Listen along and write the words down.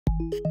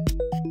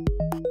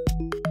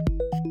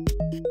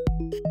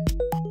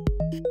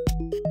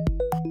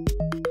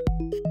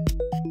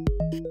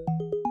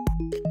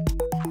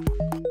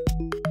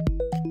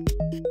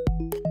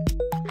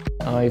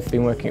I've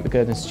been working at the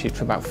Gurdon Institute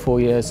for about 4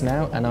 years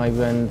now, and I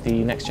run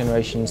the next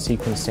generation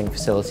sequencing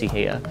facility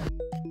here.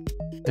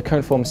 The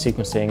current form of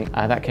sequencing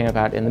that came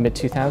about in the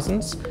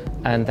mid-2000s,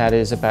 and that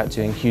is about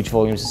doing huge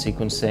volumes of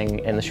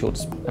sequencing in the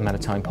shortest amount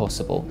of time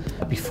possible.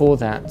 Before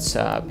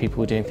that, people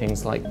were doing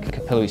things like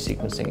capillary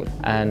sequencing,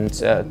 and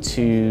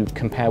to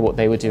compare what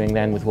they were doing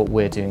then with what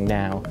we're doing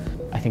now,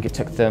 I think it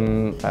took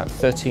them about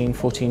 13,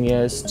 14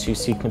 years to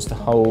sequence the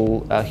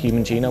whole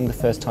human genome the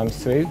first time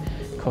through.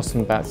 It cost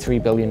them about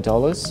 $3 billion.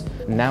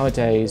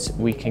 Nowadays,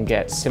 we can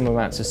get similar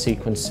amounts of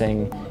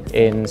sequencing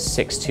in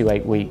 6 to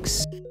 8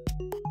 weeks.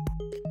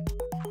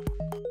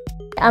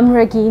 I'm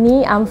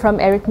Ragini. I'm from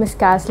Eric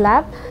Miska's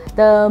lab.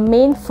 The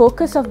main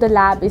focus of the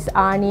lab is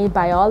RNA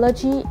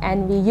biology,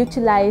 and we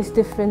utilize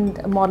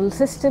different model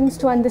systems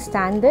to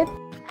understand it.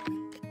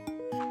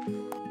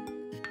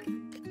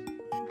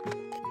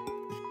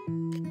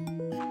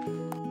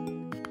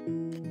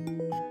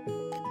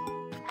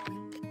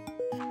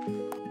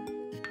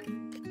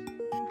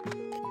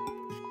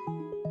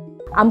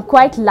 I'm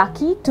quite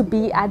lucky to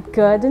be at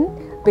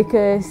Gurdon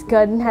because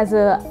Gurdon has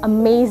an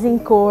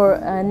amazing core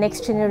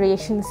next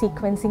generation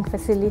sequencing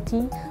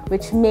facility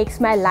which makes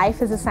my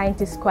life as a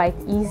scientist quite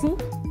easy.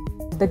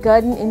 The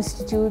Gurdon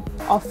Institute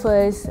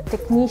offers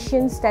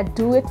technicians that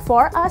do it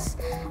for us,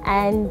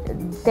 and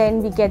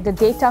then we get the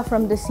data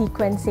from the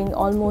sequencing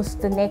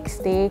almost the next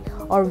day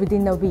or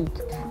within a week.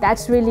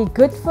 That's really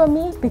good for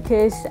me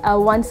because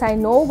once I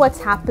know what's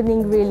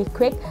happening really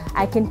quick,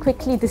 I can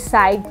quickly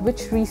decide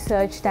which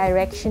research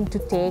direction to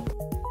take.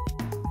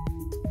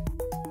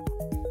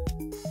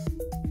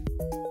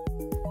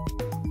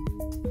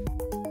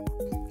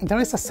 There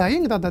is a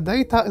saying that the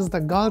data is the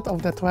gold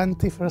of the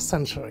 21st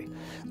century,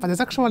 but it's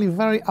actually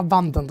very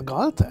abundant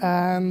gold,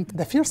 and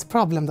the first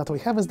problem that we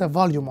have is the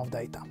volume of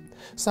data.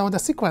 So the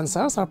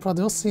sequencers are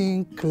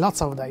producing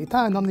lots of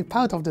data, and only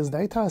part of this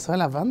data is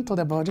relevant to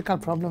the biological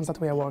problems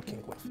that we are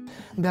working with.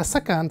 The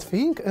second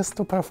thing is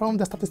to perform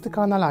the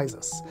statistical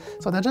analysis.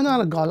 So the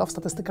general goal of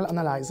statistical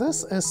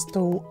analysis is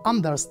to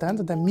understand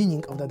the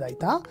meaning of the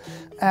data,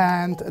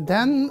 and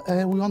then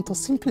we want to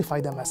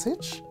simplify the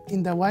message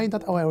in the way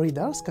that our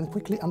readers can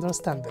quickly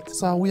understand it.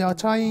 So we are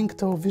trying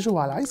to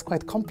visualize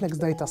quite complex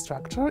data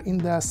structure in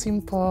the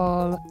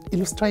simple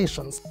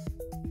illustrations.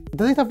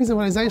 The data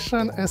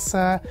visualization is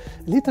a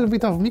little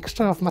bit of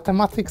mixture of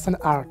mathematics and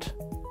art,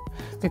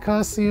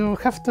 because you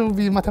have to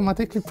be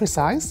mathematically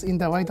precise in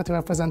the way that you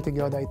are presenting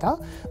your data,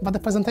 but the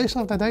presentation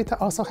of the data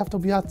also have to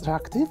be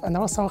attractive and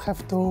also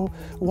have to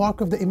work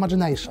with the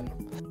imagination.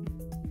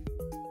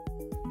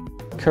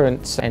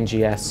 Current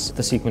NGS,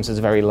 the sequences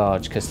are very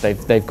large because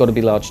they've got to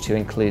be large to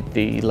include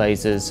the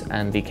lasers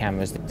and the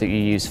cameras that you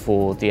use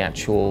for the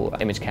actual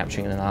image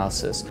capturing and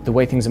analysis. The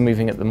way things are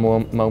moving at the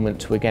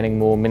moment, we're getting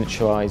more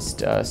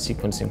miniaturized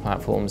sequencing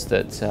platforms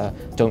that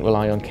don't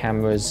rely on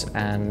cameras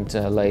and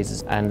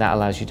lasers, and that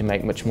allows you to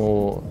make much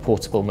more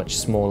portable, much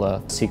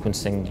smaller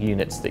sequencing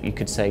units that you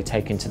could, say,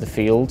 take into the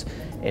field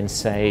in,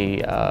 say,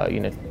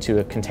 to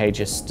a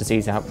contagious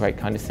disease outbreak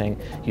kind of thing.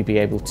 You'd be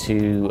able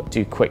to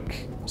do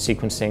quick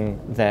sequencing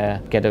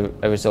there, get a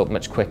result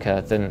much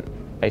quicker than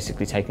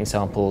basically taking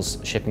samples,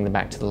 shipping them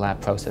back to the lab,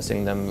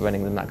 processing them,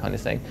 running them, that kind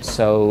of thing.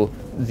 So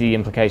the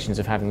implications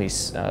of having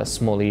these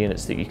smaller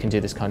units that you can do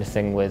this kind of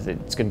thing with,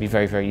 it's going to be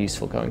very, very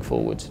useful going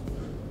forward.